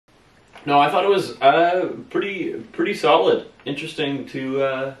No, I thought it was pretty solid. Interesting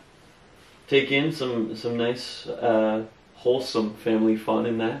to take in some nice wholesome family fun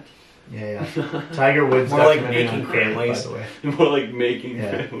in that. Yeah. Tiger Woods. More like making families. By the way. More like making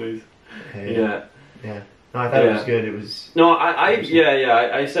families. Yeah. No, I thought it was good. It was. No,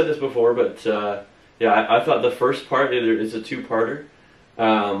 I said this before, but I thought the first part is a two-parter.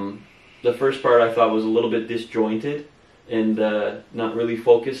 The first part I thought was a little bit disjointed and not really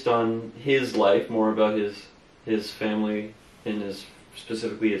focused on his life, more about his family and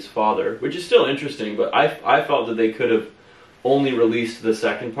specifically his father, which is still interesting. But I felt that they could have only released the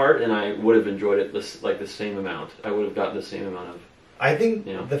second part, and I would have enjoyed it the same amount. I would have gotten the same amount of. I think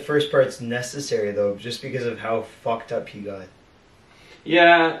the first part's necessary though, just because of how fucked up he got.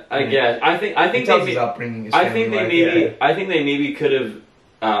 Yeah, I guess. I think they maybe could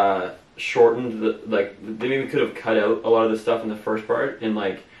have shortened they maybe could have cut out a lot of the stuff in the first part and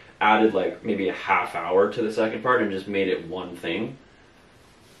like added like maybe a half hour to the second part and just made it one thing.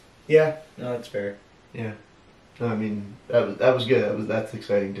 Yeah, no, that's fair. Yeah. No, I mean that was good. That's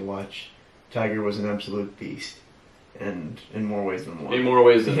exciting to watch. Tiger was an absolute beast. And in more ways than one. In more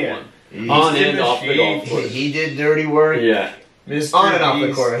ways than one. On and off the golf course. He did dirty work. Yeah. Mr. On and off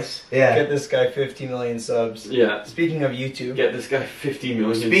the course. Yeah. Get this guy 50 million subs. Yeah. Speaking of YouTube. Get this guy 50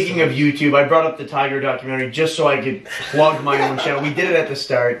 million Speaking subs. of YouTube, I brought up the Tiger documentary just so I could plug my own channel. We did it at the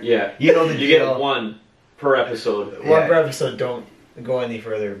start. Yeah. You know the deal. You get one per episode. One per episode, don't go any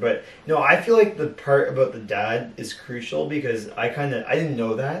further. But no, I feel like the part about the dad is crucial because I didn't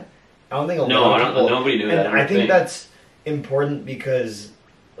know that. I don't think a lot of people... nobody knew that. And I think that's important because,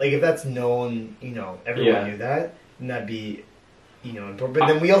 like, if that's known, everyone knew that, then that'd be, important. But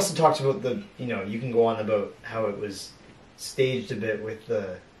then we also talked about you can go on about how it was staged a bit with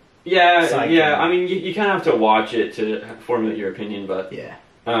the... Yeah. I mean, you kind of have to watch it to formulate your opinion, but... Yeah.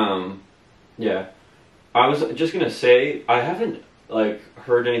 Yeah. I was just going to say, I haven't,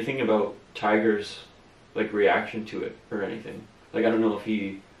 heard anything about Tiger's, reaction to it or anything. I don't know if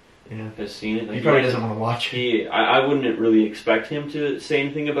he... has seen it. He probably doesn't want to watch it. I wouldn't really expect him to say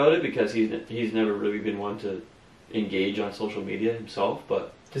anything about it because he's never really been one to engage on social media himself.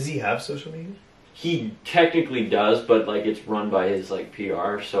 But does he have social media? He technically does, but it's run by his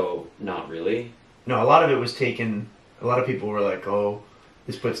PR, so not really. No, a lot of it was taken. A lot of people were like, "Oh,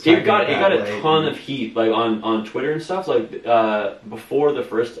 this puts." It got a ton of heat, on Twitter and stuff. Before the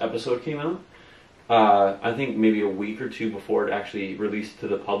first episode came out. I think maybe a week or two before it actually released to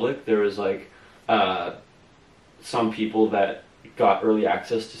the public, there was some people that got early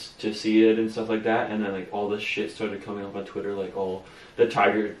access to see it and stuff like that, and then all this shit started coming up on Twitter, the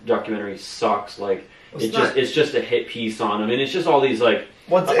Tiger documentary sucks, it's just a hit piece on him, and it's just all these I'm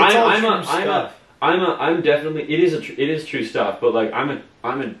definitely it is true stuff, but I'm a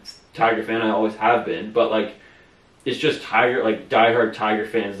Tiger fan, I always have been, but it's just diehard Tiger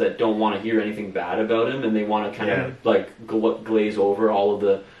fans that don't want to hear anything bad about him, and they want to kind of glaze over all of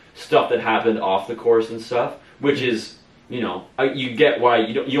the stuff that happened off the course and stuff, which is, you get why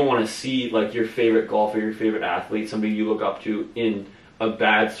you don't want to see your favorite golfer, your favorite athlete, somebody you look up to in a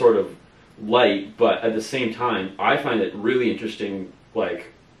bad sort of light, but at the same time, I find it really interesting,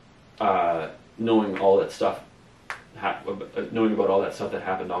 knowing all that stuff, knowing about all that stuff that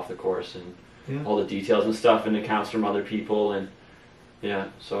happened off the course and. Yeah. All the details and stuff and accounts from other people and no,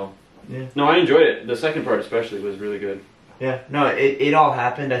 I enjoyed it. The second part especially was really good. Yeah, no, it all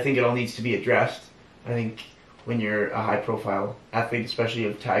happened. I think it all needs to be addressed. I think when you're a high profile athlete, especially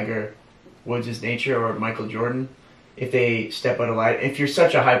of Tiger Woods' nature or Michael Jordan, if they step out of line, if you're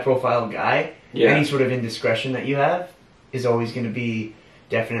such a high profile guy, any sort of indiscretion that you have is always going to be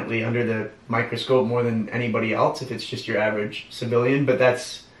definitely under the microscope more than anybody else if it's just your average civilian, but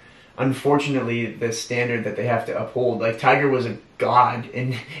that's unfortunately the standard that they have to uphold. Tiger was a god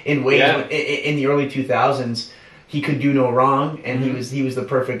in ways in the early 2000s. He could do no wrong, and he was the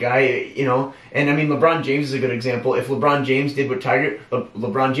perfect guy, And I mean, LeBron James is a good example. If LeBron James did what Tiger,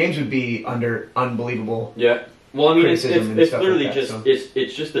 LeBron James would be under unbelievable. Yeah. Well, I mean, it's literally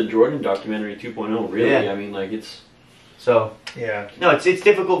it's just the Jordan documentary 2.0. Really, I mean, it's. So no, it's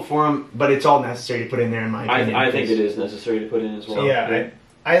difficult for him, but it's all necessary to put in there in my opinion. I think it is necessary to put in as well. So,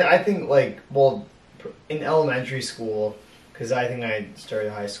 I think in elementary school, because I think I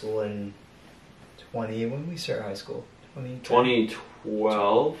started high school in when did we start high school?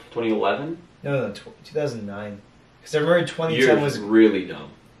 2012, 2011? No, 2009. Because I remember 2010 was really dumb.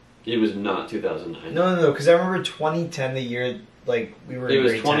 It was not 2009. No, because I remember 2010, the year we were. It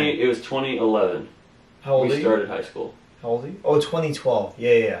was 2011. How old are you? We started high school. How old are you? Oh, 2012.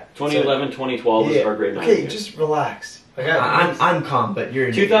 Yeah. 2011, 2012 was our grade 9 Okay, year. just relax. I'm calm, but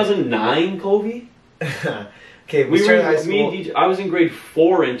you're 2009 Kobe. Okay, we started high school. I was in grade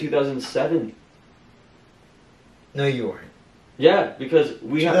 4 in 2007. No, you weren't. Yeah, because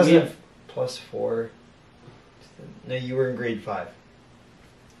we have plus 4. No, you were in grade 5.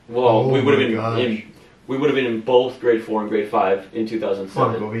 Well, we would have been in both grade 4 and grade 5 in 2007.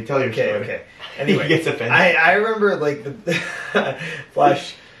 Come on, Kobe, tell your story. Okay. Anyway, he gets offended. I remember like the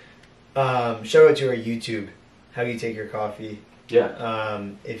Flash. Show it to our YouTube. How you take your coffee. Yeah.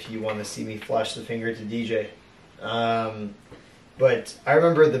 If you want to see me flash the finger to DJ. But I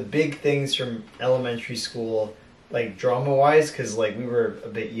remember the big things from elementary school, like drama-wise, because like we were a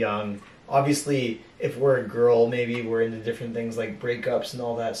bit young. Obviously, if we're a girl, maybe we're into different things like breakups and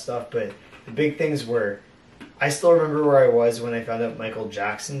all that stuff. But the big things were, I still remember where I was when I found out Michael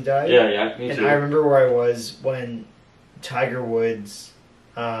Jackson died. Yeah, me too. And I remember where I was when Tiger Woods.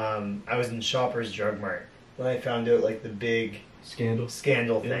 I was in Shoppers Drug Mart when I found out like the big scandal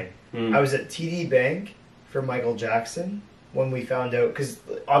thing. Mm. I was at TD Bank for Michael Jackson when we found out, because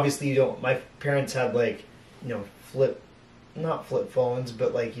obviously you don't. My parents had like, not flip phones,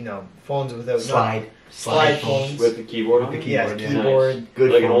 but like phones without slide phones with the keyboard on. keyboard. Nice.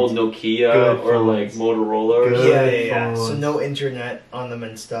 Good like phones. an old Nokia or like Motorola. Or Yeah. So no internet on them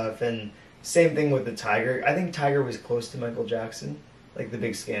and stuff, and same thing with the Tiger. I think Tiger was close to Michael Jackson, like the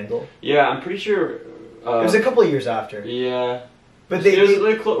big scandal. Yeah, I'm pretty sure. It was a couple of years after. Yeah. But they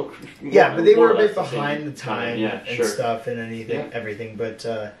but they were a bit the behind the time and stuff and everything. But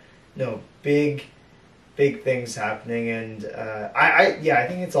no, big things happening, and I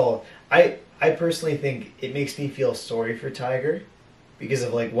think it's all. I personally think it makes me feel sorry for Tiger because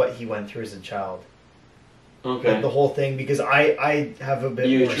of like what he went through as a child. Okay. Like, the whole thing, because I have a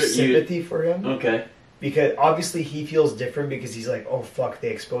bit more sympathy for him. Okay. Because obviously he feels different because he's like, oh fuck, they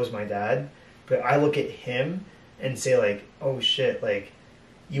exposed my dad. But I look at him and say like, oh shit, like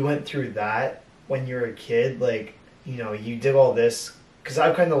you went through that when you were a kid, like, you did all this. Because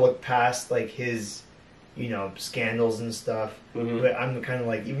I've kind of looked past like his, scandals and stuff. Mm-hmm. But I'm kind of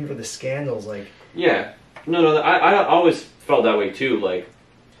like, even for the scandals, like. Yeah. No, I always felt that way too, like.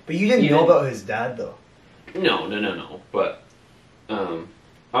 But you didn't know about his dad though. No. But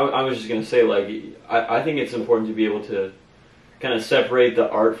I was just gonna say, like, I think it's important to be able to kind of separate the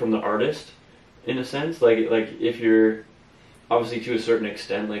art from the artist, in a sense. Like if you're, obviously to a certain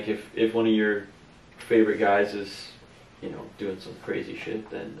extent, like if one of your favorite guys is, doing some crazy shit,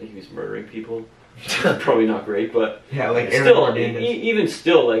 then like, he's murdering people, probably not great. But yeah, like still, even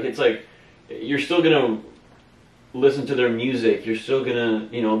still, like it's like you're still gonna listen to their music. You're still gonna,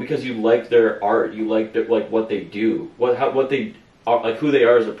 because you like their art, you like what they do, what they. Like who they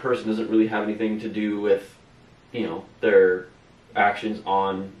are as a person doesn't really have anything to do with, their actions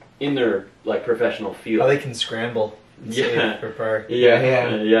in their like professional field. How they can scramble. For par.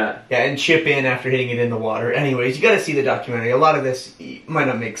 Yeah, and chip in after hitting it in the water. Anyways, you got to see the documentary. A lot of this might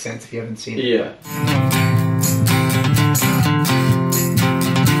not make sense if you haven't seen it. Yeah.